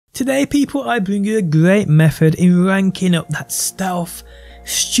Today people, I bring you a great method in ranking up that stealth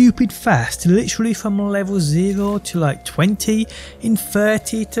stupid fast, literally from level 0 to like 20 in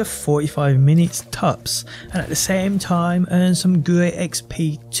 30 to 45 minutes tops, and at the same time earn some great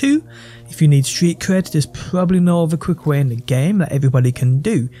XP too. If you need street cred, there's probably no other quick way in the game that everybody can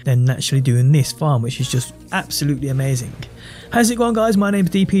do than naturally doing this farm, which is just absolutely amazing. How's it going guys, my name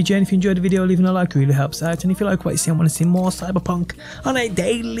is DPJ, and if you enjoyed the video, leaving a like really helps out, and if you like what you see and want to see more Cyberpunk on a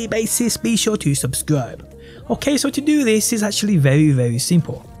daily basis, be sure to subscribe. Okay, so to do this is actually very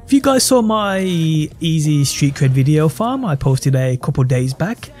simple. If you guys saw my easy street cred video farm I posted a couple days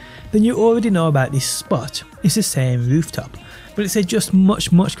back, then you already know about this spot. It's the same rooftop, but it's a just much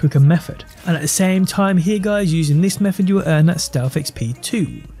quicker method. And at the same time here guys, using this method you will earn that stealth XP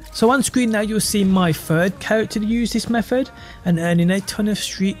too. So on screen now you'll see my third character to use this method and earning a ton of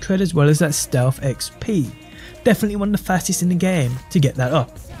street cred as well as that stealth XP. Definitely one of the fastest in the game to get that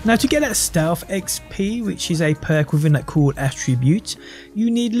up. Now to get that stealth XP, which is a perk within that cool attribute,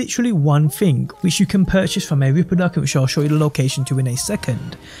 you need literally one thing, which you can purchase from a Ripper Duck, which I'll show you the location to in a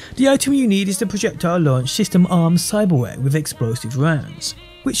second. The item you need is the projectile launch system armed cyberware with explosive rounds,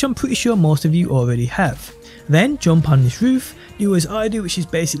 which I'm pretty sure most of you already have. Then jump on this roof, do as I do, which is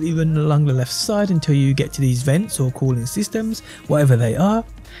basically running along the left side until you get to these vents or cooling systems, whatever they are.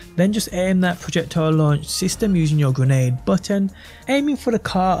 Then just aim that projectile launch system using your grenade button, aiming for the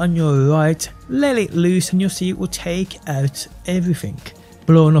car on your right, let it loose and you'll see it will take out everything,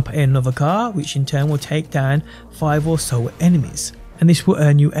 blowing up another car, which in turn will take down 5 or so enemies, and this will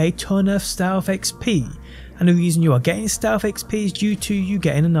earn you a ton of stealth XP. And the reason you are getting stealth XP is due to you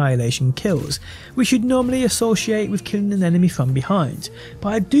getting annihilation kills, which you'd normally associate with killing an enemy from behind, but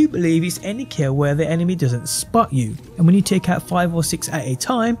I do believe it's any kill where the enemy doesn't spot you, and when you take out 5 or 6 at a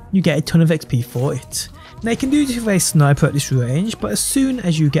time, you get a ton of XP for it. Now you can do this with a sniper at this range, but as soon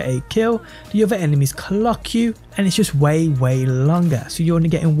as you get a kill, the other enemies clock you, and it's just way longer, so you're only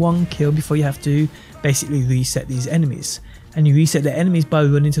getting 1 kill before you have to basically reset these enemies, and you reset the enemies by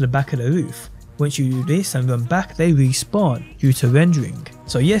running to the back of the roof. Once you do this and run back, they respawn due to rendering.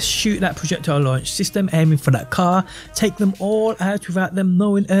 So yes, shoot that projectile launch system aiming for that car, take them all out without them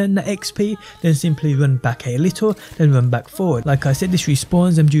knowing, earn that XP, then simply run back a little, then run back forward. Like I said, this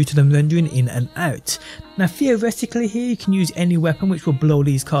respawns them due to them rendering in and out. Now theoretically here you can use any weapon which will blow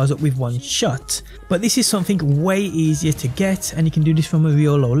these cars up with one shot, but this is something way easier to get, and you can do this from a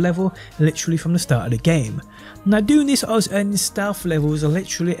real low level, literally from the start of the game. Now doing this I was earning stealth levels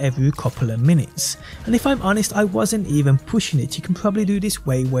literally every couple of minutes, and if I'm honest I wasn't even pushing it. You can probably do this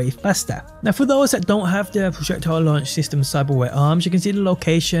way faster. Now for those that don't have the projectile launch system cyberware arms, you can see the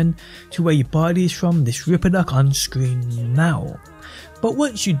location to where you buy these from, this Ripper Duck on screen now. But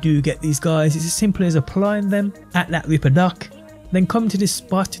once you do get these guys, it's as simple as applying them at that Ripper Duck, then come to this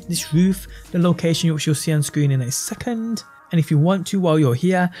spot, this roof, the location which you'll see on screen in a second. And if you want to while you're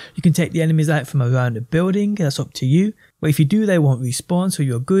here, you can take the enemies out from around the building, that's up to you. But if you do, they won't respawn, so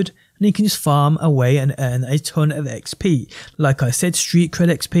you're good. And you can just farm away and earn a ton of XP. Like I said, street cred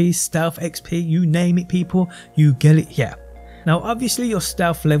XP, stealth XP, you name it people, you get it here. Now obviously your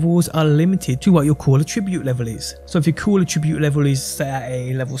stealth levels are limited to what your cool attribute level is. So if your cool attribute level is set at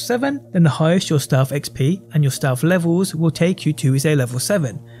a level 7, then the highest your stealth XP and your stealth levels will take you to is a level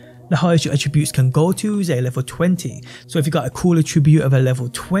 7. The highest your attributes can go to is a level 20. So if you got a cool attribute of a level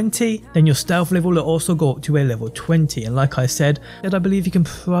 20, then your stealth level will also go up to a level 20. And like I said, I believe you can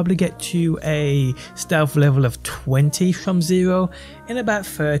probably get to a stealth level of 20 from 0 in about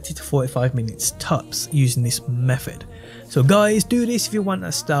 30 to 45 minutes tops using this method. So guys, do this if you want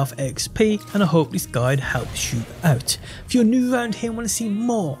that stealth XP, and I hope this guide helps you out. If you're new around here and want to see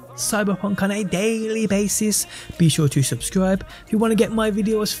more Cyberpunk on a daily basis, be sure to subscribe. If you want to get my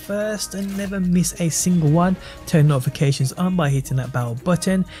videos first and never miss a single one, turn notifications on by hitting that bell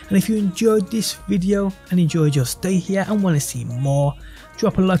button. And if you enjoyed this video and enjoyed your stay here and want to see more,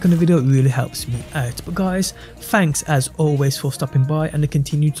 drop a like on the video, it really helps me out. But guys, thanks as always for stopping by and the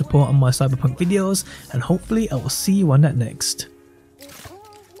continued support on my Cyberpunk videos, and hopefully I will see you on that next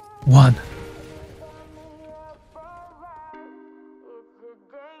one.